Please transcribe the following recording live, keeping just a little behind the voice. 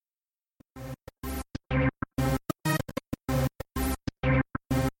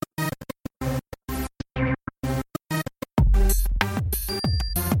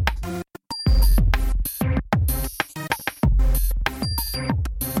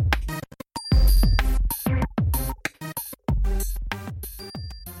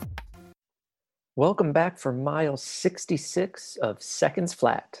Welcome back for mile 66 of Seconds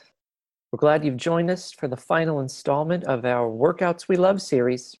Flat. We're glad you've joined us for the final installment of our Workouts We Love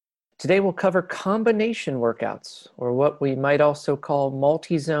series. Today we'll cover combination workouts, or what we might also call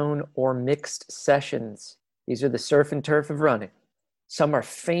multi-zone or mixed sessions. These are the surf and turf of running. Some are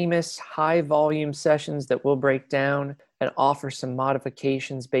famous high-volume sessions that we'll break down and offer some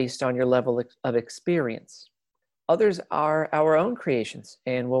modifications based on your level of experience. Others are our own creations,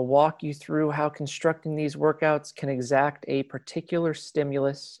 and we'll walk you through how constructing these workouts can exact a particular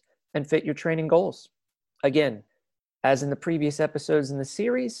stimulus and fit your training goals. Again, as in the previous episodes in the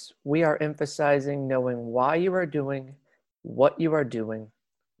series, we are emphasizing knowing why you are doing what you are doing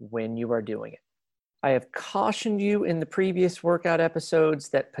when you are doing it. I have cautioned you in the previous workout episodes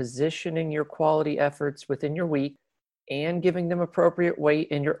that positioning your quality efforts within your week and giving them appropriate weight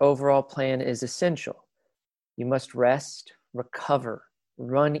in your overall plan is essential. You must rest, recover,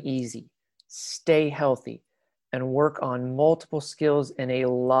 run easy, stay healthy, and work on multiple skills in a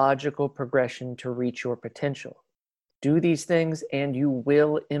logical progression to reach your potential. Do these things and you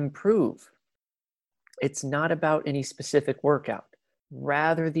will improve. It's not about any specific workout,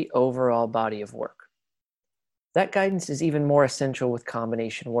 rather the overall body of work. That guidance is even more essential with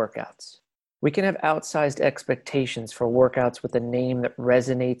combination workouts. We can have outsized expectations for workouts with a name that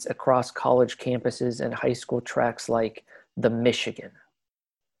resonates across college campuses and high school tracks like the Michigan.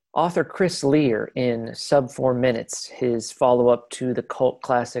 Author Chris Lear, in Sub 4 Minutes, his follow-up to the cult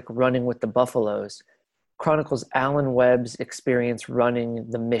classic Running with the Buffaloes, chronicles Alan Webb's experience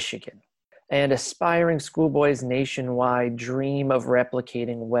running the Michigan, and aspiring schoolboys nationwide dream of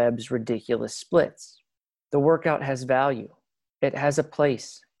replicating Webb's ridiculous splits. The workout has value. It has a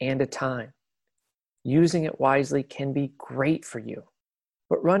place and a time. Using it wisely can be great for you,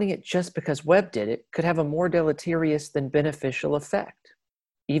 but running it just because Webb did it could have a more deleterious than beneficial effect.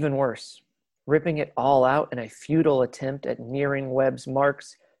 Even worse, ripping it all out in a futile attempt at nearing Webb's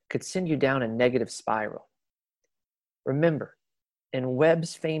marks could send you down a negative spiral. Remember, in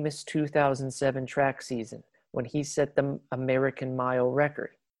Webb's famous 2007 track season, when he set the American mile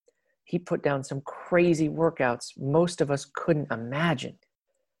record, he put down some crazy workouts most of us couldn't imagine.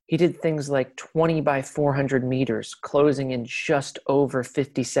 He did things like 20 by 400 meters, closing in just over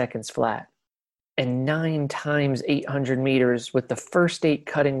 50 seconds flat, and 9 times 800 meters with the first 8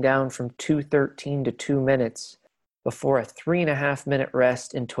 cutting down from 2:13 to 2 minutes before a 3.5 minute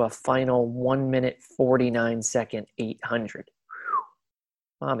rest into a final 1 minute 49 second 800.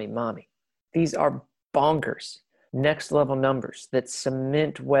 Whew. Mommy. These are bonkers, next level numbers that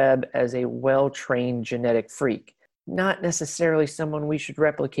cement Webb as a well-trained genetic freak. Not necessarily someone we should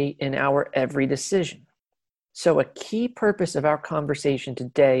replicate in our every decision. So a key purpose of our conversation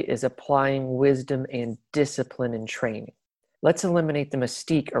today is applying wisdom and discipline in training. Let's eliminate the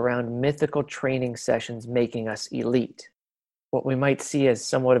mystique around mythical training sessions making us elite. What we might see as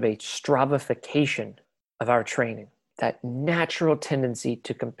somewhat of a stratification of our training. That natural tendency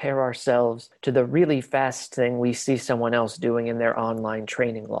to compare ourselves to the really fast thing we see someone else doing in their online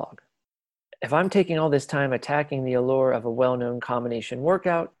training log. If I'm taking all this time attacking the allure of a well-known combination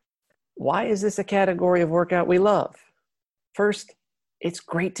workout, why is this a category of workout we love? First, it's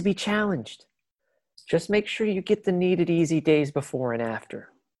great to be challenged. Just make sure you get the needed easy days before and after.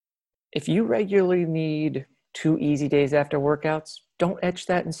 If you regularly need 2 easy days after workouts, don't etch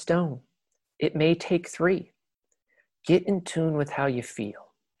that in stone. It may take 3. Get in tune with how you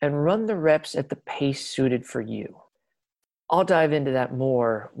feel and run the reps at the pace suited for you. I'll dive into that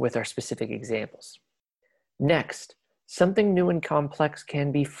more with our specific examples. Next, something new and complex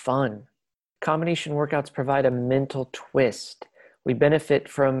can be fun. Combination workouts provide a mental twist. We benefit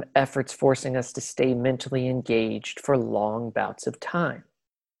from efforts forcing us to stay mentally engaged for long bouts of time.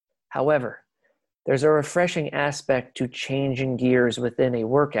 However, there's a refreshing aspect to changing gears within a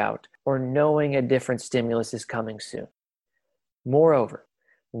workout or knowing a different stimulus is coming soon. Moreover,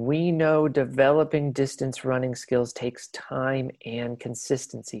 we know developing distance running skills takes time and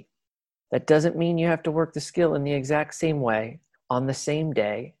consistency. That doesn't mean you have to work the skill in the exact same way, on the same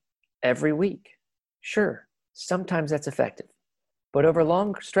day, every week. Sure, sometimes that's effective. But over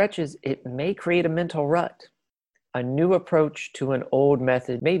long stretches, it may create a mental rut. A new approach to an old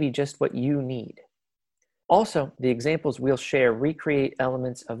method may be just what you need. Also, the examples we'll share recreate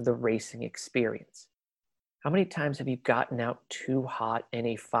elements of the racing experience. How many times have you gotten out too hot in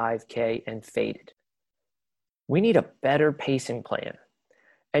a 5K and faded? We need a better pacing plan.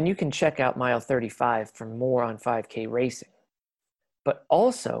 And you can check out mile 35 for more on 5K racing. But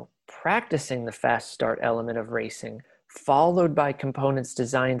also, practicing the fast start element of racing, followed by components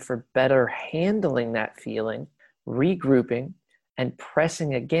designed for better handling that feeling, regrouping, and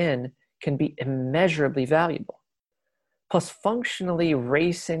pressing again can be immeasurably valuable. Plus, functionally,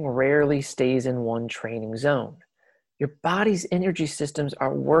 racing rarely stays in one training zone. Your body's energy systems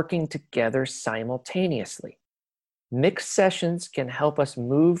are working together simultaneously. Mixed sessions can help us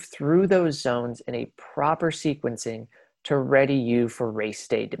move through those zones in a proper sequencing to ready you for race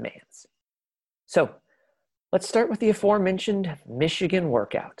day demands. So, let's start with the aforementioned Michigan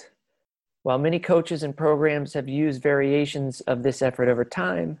workout. While many coaches and programs have used variations of this effort over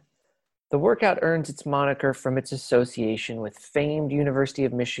time, the workout earns its moniker from its association with famed University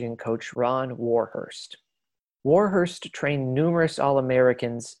of Michigan coach Ron Warhurst. Warhurst trained numerous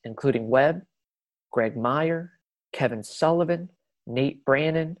All-Americans, including Webb, Greg Meyer, Kevin Sullivan, Nate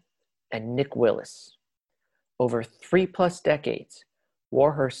Brannon, and Nick Willis. Over 3+ decades,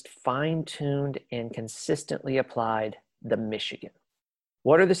 Warhurst fine-tuned and consistently applied the Michigan.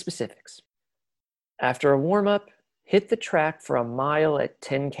 What are the specifics? After a warm-up, hit the track for a mile at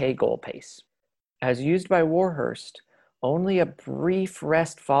 10K goal pace. As used by Warhurst, only a brief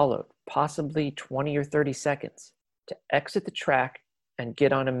rest followed, possibly 20 or 30 seconds, to exit the track and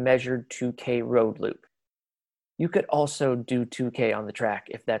get on a measured 2K road loop. You could also do 2K on the track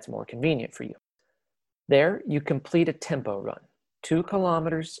if that's more convenient for you. There, you complete a tempo run, 2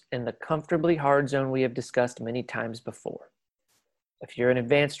 kilometers in the comfortably hard zone we have discussed many times before. If you're an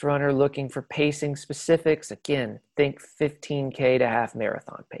advanced runner looking for pacing specifics, again, think 15K to half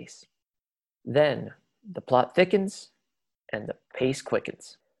marathon pace. Then, the plot thickens and the pace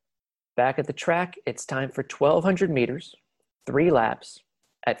quickens. Back at the track, it's time for 1,200 meters, 3 laps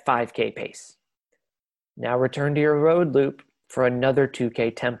at 5K pace. Now return to your road loop for another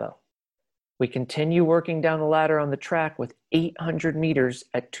 2K tempo. We continue working down the ladder on the track with 800 meters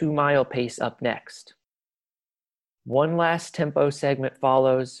at 2-mile pace up next. One last tempo segment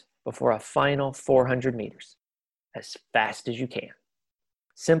follows before a final 400 meters, as fast as you can.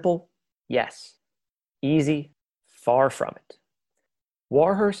 Simple? Yes. Easy? Far from it.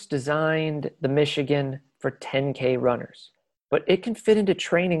 Warhurst designed the Michigan for 10K runners, but it can fit into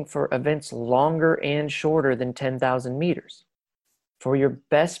training for events longer and shorter than 10,000 meters. For your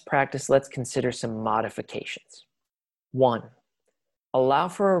best practice, let's consider some modifications. 1. Allow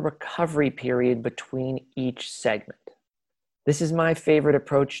for a recovery period between each segment. This is my favorite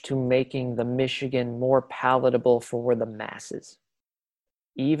approach to making the Michigan more palatable for the masses.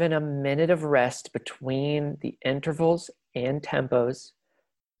 Even a minute of rest between the intervals and tempos,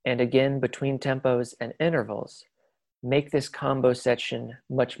 and again between tempos and intervals, make this combo section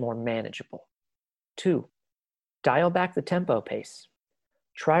much more manageable. 2. Dial back the tempo pace.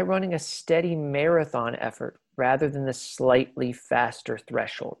 Try running a steady marathon effort rather than the slightly faster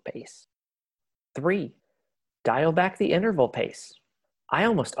threshold pace. 3. Dial back the interval pace. I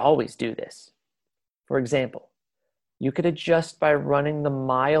almost always do this. For example, you could adjust by running the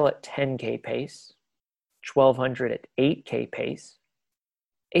mile at 10K pace, 1,200 at 8K pace,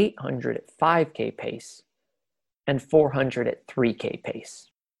 800 at 5K pace, and 400 at 3K pace.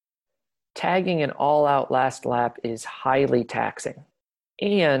 Tagging an all-out last lap is highly taxing,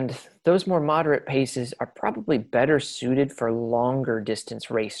 and those more moderate paces are probably better suited for longer distance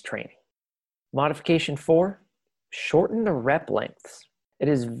race training. Modification 4, shorten the rep lengths. It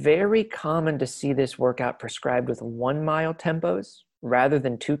is very common to see this workout prescribed with 1-mile tempos rather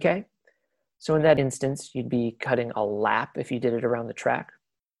than 2K. So in that instance, you'd be cutting a lap if you did it around the track.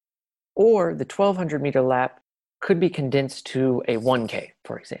 Or the 1,200 meter lap could be condensed to a 1K,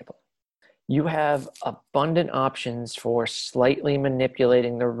 for example. You have abundant options for slightly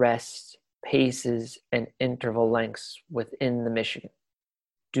manipulating the rest, paces, and interval lengths within the Michigan.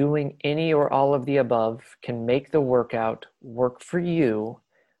 Doing any or all of the above can make the workout work for you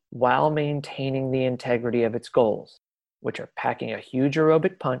while maintaining the integrity of its goals, which are packing a huge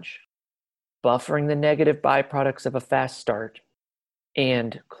aerobic punch, buffering the negative byproducts of a fast start,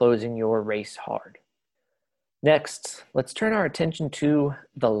 and closing your race hard. Next, let's turn our attention to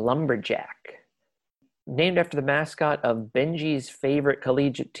the Lumberjack. Named after the mascot of Benji's favorite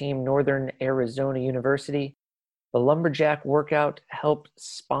collegiate team, Northern Arizona University, the Lumberjack workout helped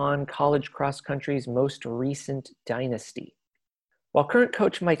spawn college cross country's most recent dynasty. While current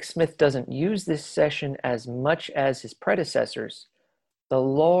coach Mike Smith doesn't use this session as much as his predecessors, the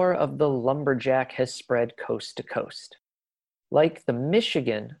lore of the Lumberjack has spread coast to coast. Like the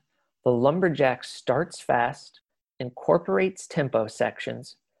Michigan, the Lumberjack starts fast, incorporates tempo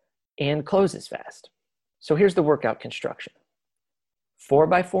sections, and closes fast. So here's the workout construction.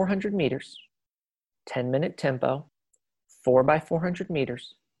 4x400 meters, 10-minute tempo, 4x400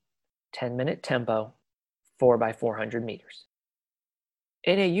 meters, 10-minute tempo, 4x400 meters.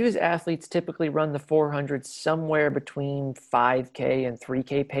 NAU's athletes typically run the 400 somewhere between 5K and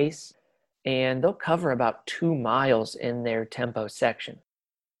 3K pace, and they'll cover about 2 miles in their tempo section.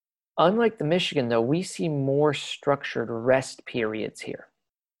 Unlike the Michigan, though, we see more structured rest periods here.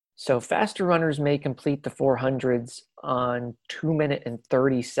 So faster runners may complete the 400s on 2-minute and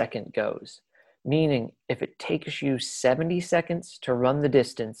 30-second goes, meaning if it takes you 70 seconds to run the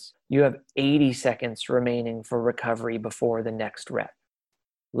distance, you have 80 seconds remaining for recovery before the next rep.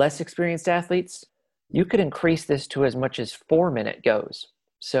 Less experienced athletes, you could increase this to as much as 4-minute goes.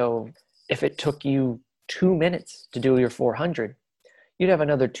 So if it took you 2 minutes to do your 400, you'd have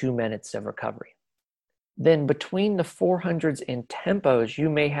another 2 minutes of recovery. Then between the 400s and tempos, you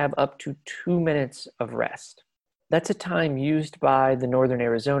may have up to 2 minutes of rest. That's a time used by the Northern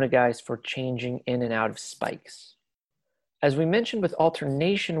Arizona guys for changing in and out of spikes. As we mentioned with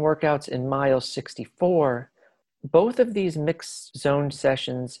alternation workouts in mile 64, both of these mixed zone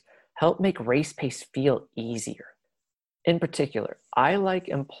sessions help make race pace feel easier. In particular, I like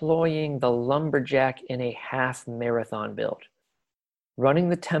employing the Lumberjack in a half marathon build. Running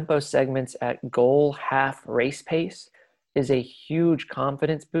the tempo segments at goal half race pace is a huge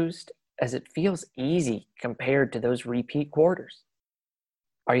confidence boost as it feels easy compared to those repeat quarters.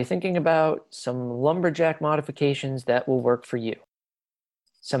 Are you thinking about some Lumberjack modifications that will work for you?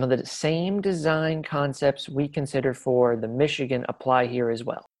 Some of the same design concepts we consider for the Michigan apply here as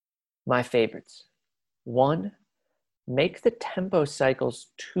well. My favorites. 1, make the tempo cycles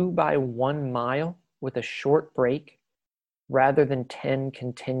 2 by 1 mile with a short break rather than 10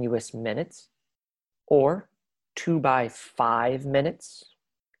 continuous minutes, or 2 by 5 minutes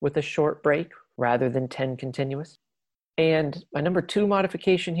with a short break rather than 10 continuous. And my number 2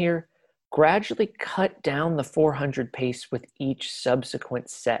 modification here, gradually cut down the 400 pace with each subsequent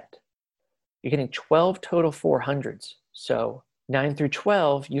set. You're getting 12 total 400s, so 9 through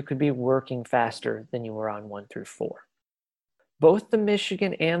 12, you could be working faster than you were on 1 through 4. Both the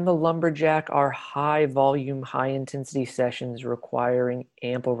Michigan and the Lumberjack are high volume, high intensity sessions requiring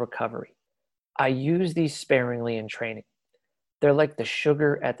ample recovery. I use these sparingly in training. They're like the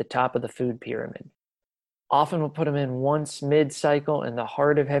sugar at the top of the food pyramid. Often we'll put them in once mid-cycle in the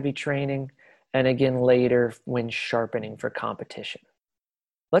heart of heavy training, and again later when sharpening for competition.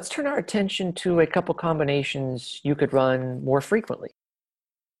 Let's turn our attention to a couple combinations you could run more frequently.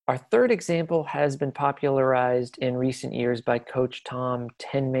 Our third example has been popularized in recent years by Coach Tom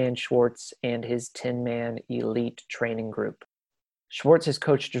 10-Man Schwartz and his 10-Man elite training group. Schwartz has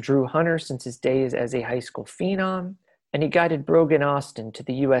coached Drew Hunter since his days as a high school phenom, and he guided Brogan Austin to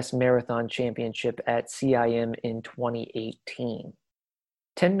the U.S. Marathon Championship at CIM in 2018.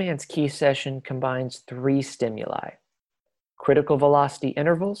 10-Man's key session combines 3 stimuli: critical velocity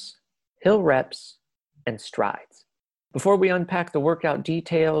intervals, hill reps, and strides. Before we unpack the workout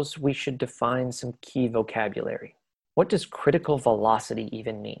details, we should define some key vocabulary. What does critical velocity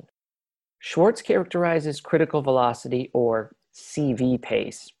even mean? Schwartz characterizes critical velocity, or CV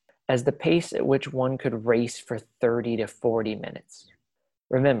pace, as the pace at which one could race for 30 to 40 minutes.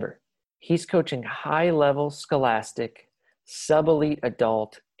 Remember, he's coaching high-level scholastic, sub-elite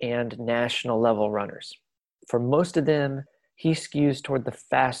adult, and national level runners. For most of them, he skews toward the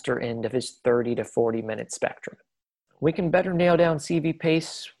faster end of his 30 to 40 minute spectrum. We can better nail down CV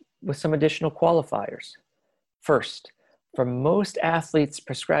pace with some additional qualifiers. First, for most athletes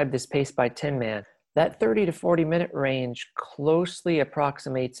prescribed this pace by 10-Man, that 30 to 40 minute range closely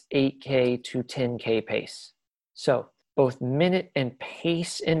approximates 8K to 10K pace. So both minute and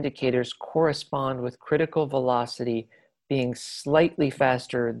pace indicators correspond with critical velocity being slightly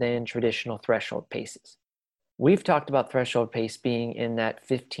faster than traditional threshold paces. We've talked about threshold pace being in that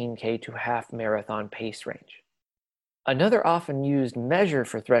 15K to half marathon pace range. Another often used measure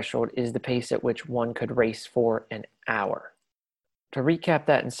for threshold is the pace at which one could race for an hour. To recap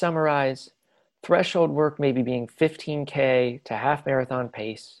that and summarize, threshold work may be being 15K to half marathon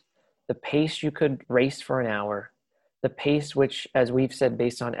pace, the pace you could race for an hour, the pace which, as we've said,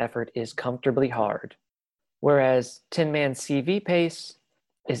 based on effort, is comfortably hard, whereas 10-Man CV pace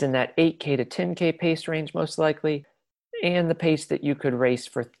is in that 8K to 10K pace range most likely, and the pace that you could race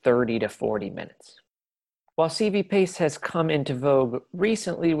for 30 to 40 minutes. While CV pace has come into vogue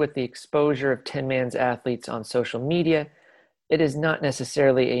recently with the exposure of 10-Man's athletes on social media, it is not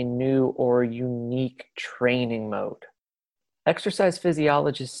necessarily a new or unique training mode. Exercise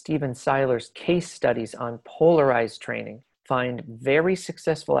physiologist Steven Seiler's case studies on polarized training find very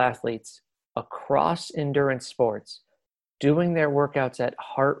successful athletes across endurance sports doing their workouts at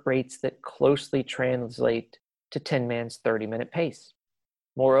heart rates that closely translate to 10-Man's 30-minute pace.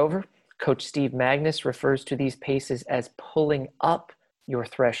 Moreover, Coach Steve Magnus refers to these paces as pulling up your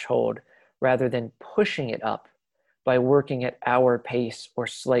threshold rather than pushing it up, by working at our pace or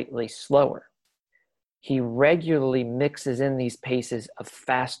slightly slower. He regularly mixes in these paces of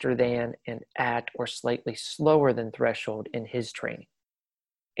faster than and at or slightly slower than threshold in his training.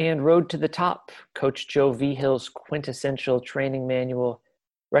 And Road to the Top, Coach Joe Vihill's quintessential training manual,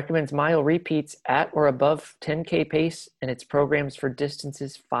 recommends mile repeats at or above 10K pace in its programs for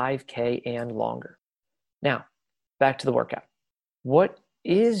distances 5K and longer. Now, back to the workout. What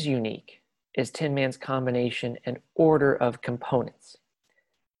is unique is Tin Man's combination and order of components.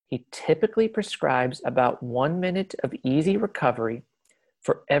 He typically prescribes about 1 minute of easy recovery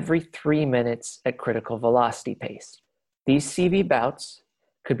for every 3 minutes at critical velocity pace. These CV bouts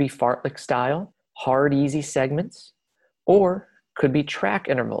could be fartlek style, hard, easy segments, or could be track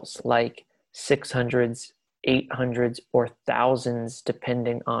intervals like 600s, 800s, or 1000s,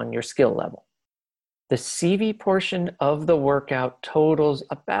 depending on your skill level. The CV portion of the workout totals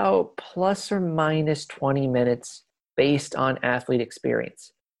about plus or minus 20 minutes based on athlete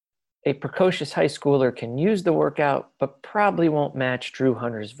experience. A precocious high schooler can use the workout, but probably won't match Drew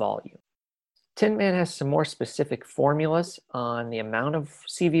Hunter's volume. Tin Man has some more specific formulas on the amount of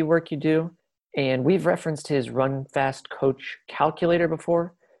CV work you do, and we've referenced his Run Fast Coach calculator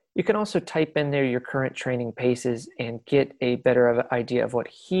before. You can also type in there your current training paces and get a better idea of what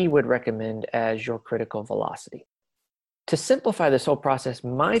he would recommend as your critical velocity. To simplify this whole process,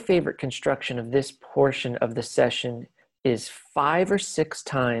 my favorite construction of this portion of the session is 5 or 6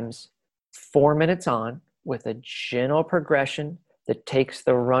 times 4 minutes on with a gentle progression that takes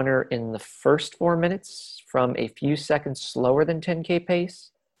the runner in the first 4 minutes from a few seconds slower than 10K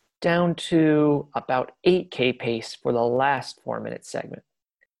pace down to about 8K pace for the last 4-minute segment.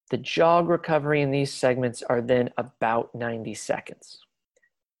 The jog recovery in these segments are then about 90 seconds.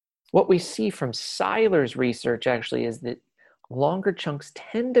 What we see from Seiler's research actually is that longer chunks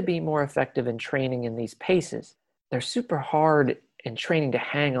tend to be more effective in training in these paces. They're super hard in training to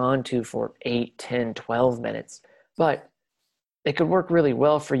hang on to for 8, 10, 12 minutes, but they could work really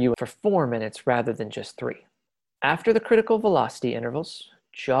well for you for 4 minutes rather than just 3. After the critical velocity intervals,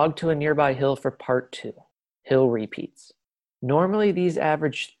 jog to a nearby hill for part 2, hill repeats. Normally these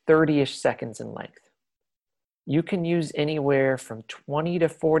average 30-ish seconds in length. You can use anywhere from 20 to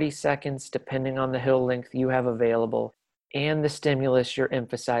 40 seconds depending on the hill length you have available and the stimulus you're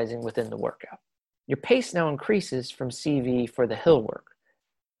emphasizing within the workout. Your pace now increases from CV for the hill work.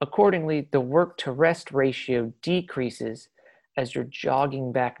 Accordingly, the work to rest ratio decreases as you're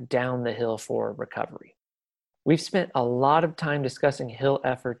jogging back down the hill for recovery. We've spent a lot of time discussing hill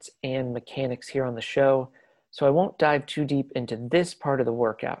efforts and mechanics here on the show, so I won't dive too deep into this part of the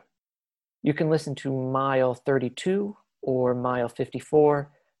workout. You can listen to mile 32 or mile 54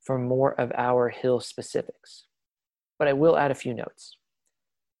 for more of our hill specifics. But I will add a few notes.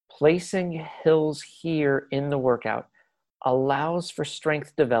 Placing hills here in the workout allows for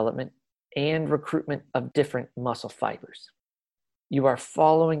strength development and recruitment of different muscle fibers. You are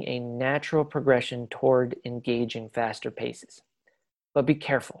following a natural progression toward engaging faster paces. But be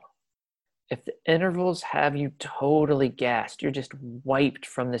careful. If the intervals have you totally gassed, you're just wiped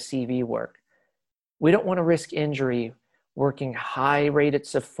from the CV work, we don't want to risk injury working high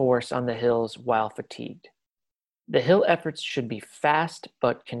rates of force on the hills while fatigued. The hill efforts should be fast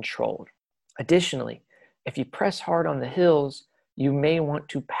but controlled. Additionally, if you press hard on the hills, you may want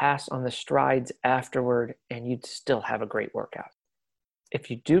to pass on the strides afterward and you'd still have a great workout. If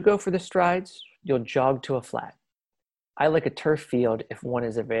you do go for the strides, you'll jog to a flat. I like a turf field if one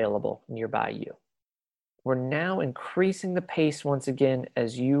is available nearby you. We're now increasing the pace once again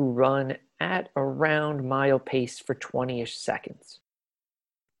as you run at around mile pace for 20-ish seconds.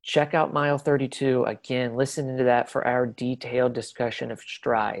 Check out mile 32. Again, listen into that for our detailed discussion of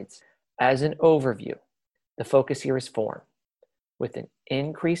strides. As an overview, the focus here is form. With an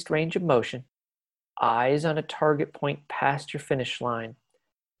increased range of motion, eyes on a target point past your finish line,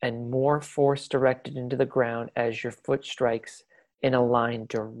 and more force directed into the ground as your foot strikes in a line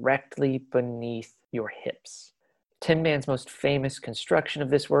directly beneath your hips. Tin Man's most famous construction of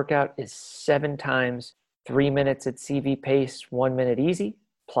this workout is 7 times 3 minutes at CV pace, 1 minute easy,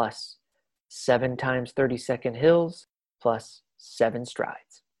 plus 7 times 30-second hills, plus 7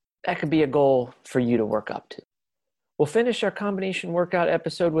 strides. That could be a goal for you to work up to. We'll finish our combination workout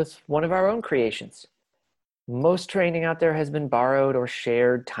episode with one of our own creations. Most training out there has been borrowed or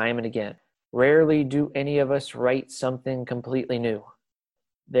shared time and again. Rarely do any of us write something completely new.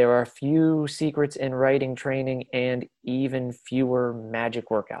 There are few secrets in writing training and even fewer magic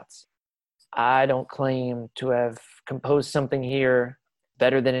workouts. I don't claim to have composed something here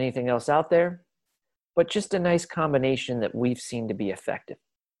better than anything else out there, but just a nice combination that we've seen to be effective.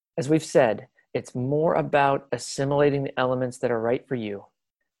 As we've said, It's more about assimilating the elements that are right for you,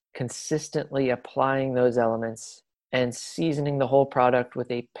 consistently applying those elements, and seasoning the whole product with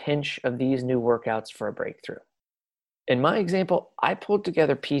a pinch of these new workouts for a breakthrough. In my example, I pulled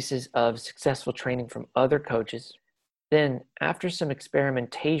together pieces of successful training from other coaches. Then, after some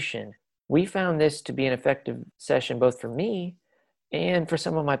experimentation, we found this to be an effective session both for me and for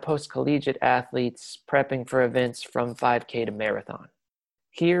some of my post-collegiate athletes prepping for events from 5K to marathon.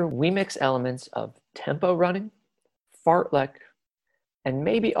 Here, we mix elements of tempo running, fartlek, and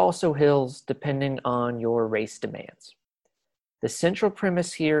maybe also hills depending on your race demands. The central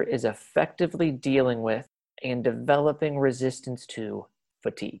premise here is effectively dealing with and developing resistance to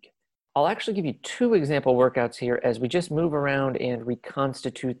fatigue. I'll actually give you 2 example workouts here as we just move around and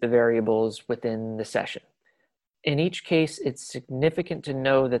reconstitute the variables within the session. In each case, it's significant to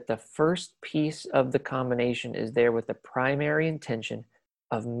know that the first piece of the combination is there with the primary intention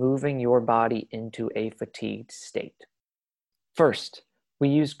of moving your body into a fatigued state. First, we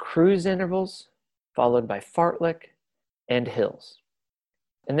use cruise intervals, followed by fartlek and hills.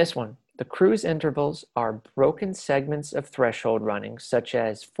 In this one, the cruise intervals are broken segments of threshold running, such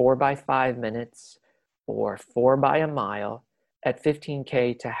as 4 by 5 minutes or 4 by a mile at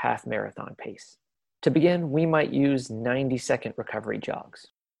 15K to half marathon pace. To begin, we might use 90-second recovery jogs.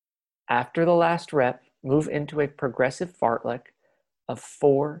 After the last rep, move into a progressive fartlek of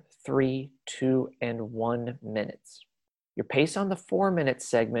 4, 3, 2, and 1 minutes. Your pace on the 4-minute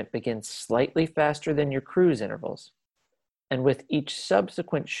segment begins slightly faster than your cruise intervals. And with each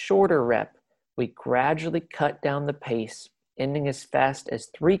subsequent shorter rep, we gradually cut down the pace, ending as fast as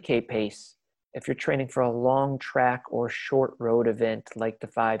 3K pace if you're training for a long track or short road event like the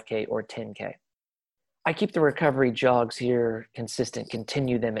 5K or 10K. I keep the recovery jogs here consistent,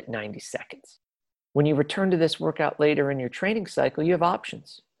 continue them at 90 seconds. When you return to this workout later in your training cycle, you have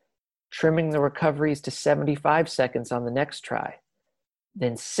options. Trimming the recoveries to 75 seconds on the next try,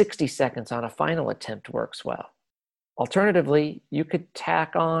 then 60 seconds on a final attempt works well. Alternatively, you could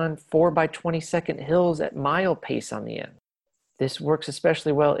tack on 4 by 20-second hills at mile pace on the end. This works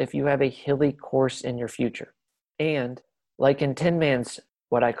especially well if you have a hilly course in your future. And like in Tin Man's,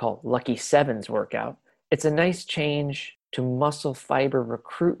 what I call Lucky Sevens workout, it's a nice change to muscle fiber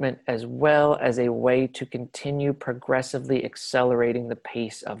recruitment as well as a way to continue progressively accelerating the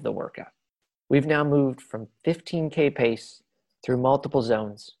pace of the workout. We've now moved from 15K pace through multiple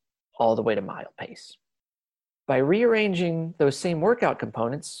zones all the way to mile pace. By rearranging those same workout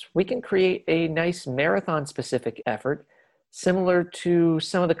components, we can create a nice marathon-specific effort similar to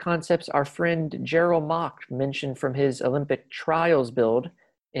some of the concepts our friend Gerald Mock mentioned from his Olympic trials build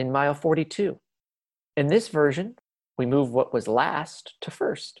in mile 42. In this version, we move what was last to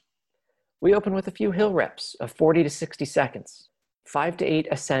first. We open with a few hill reps of 40 to 60 seconds. 5 to 8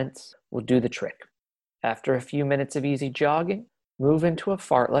 ascents will do the trick. After a few minutes of easy jogging, move into a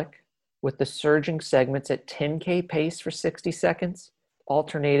fartlek with the surging segments at 10K pace for 60 seconds,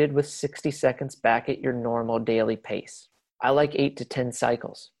 alternated with 60 seconds back at your normal daily pace. I like 8 to 10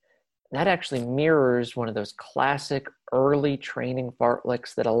 cycles. That actually mirrors one of those classic early training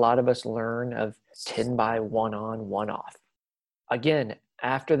fartleks that a lot of us learn of 10 by 1 on, 1 off. Again,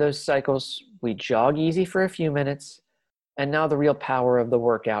 after those cycles, we jog easy for a few minutes, and now the real power of the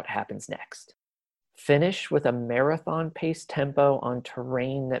workout happens next. Finish with a marathon pace tempo on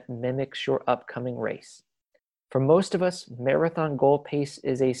terrain that mimics your upcoming race. For most of us, marathon goal pace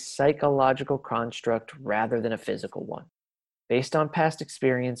is a psychological construct rather than a physical one. Based on past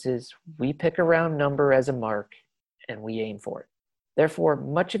experiences, we pick a round number as a mark and we aim for it. Therefore,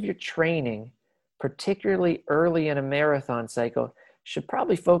 much of your training, particularly early in a marathon cycle, should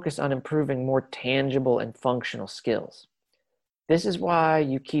probably focus on improving more tangible and functional skills. This is why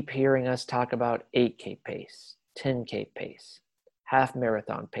you keep hearing us talk about 8K pace, 10K pace, half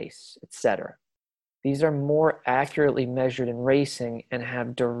marathon pace, etc. These are more accurately measured in racing and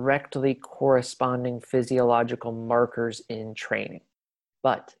have directly corresponding physiological markers in training.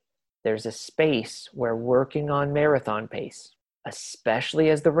 But there's a space where working on marathon pace, especially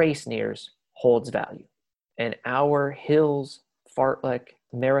as the race nears, holds value. In our hills, fartlek,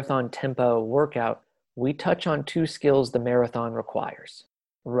 marathon tempo workout, we touch on 2 skills the marathon requires: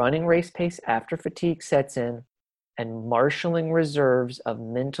 running race pace after fatigue sets in, and marshaling reserves of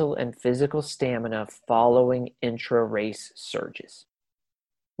mental and physical stamina following intra-race surges.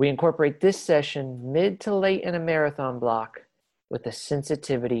 We incorporate this session mid to late in a marathon block with a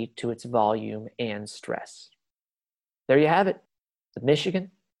sensitivity to its volume and stress. There you have it, the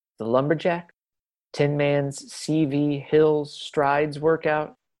Michigan, the Lumberjack, Tin Man's CV Hills Strides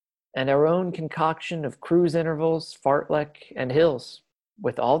workout, and our own concoction of cruise intervals, fartlek, and hills.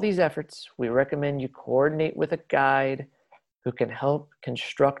 With all these efforts, we recommend you coordinate with a guide who can help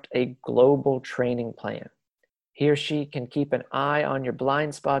construct a global training plan. He or she can keep an eye on your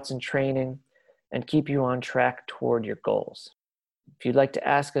blind spots in training and keep you on track toward your goals. If you'd like to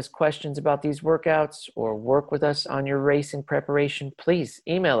ask us questions about these workouts or work with us on your racing preparation, please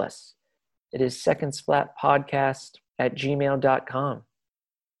email us. It is secondsflatpodcast@gmail.com.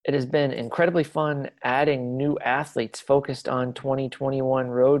 It has been incredibly fun adding new athletes focused on 2021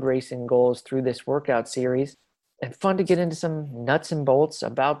 road racing goals through this workout series, and fun to get into some nuts and bolts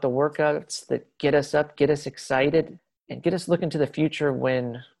about the workouts that get us up, get us excited, and get us looking to the future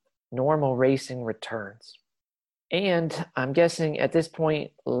when normal racing returns. And I'm guessing at this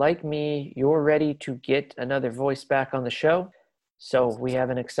point, like me, you're ready to get another voice back on the show. So we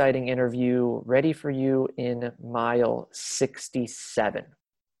have an exciting interview ready for you in mile 67.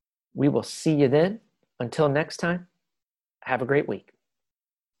 We will see you then. Until next time, have a great week.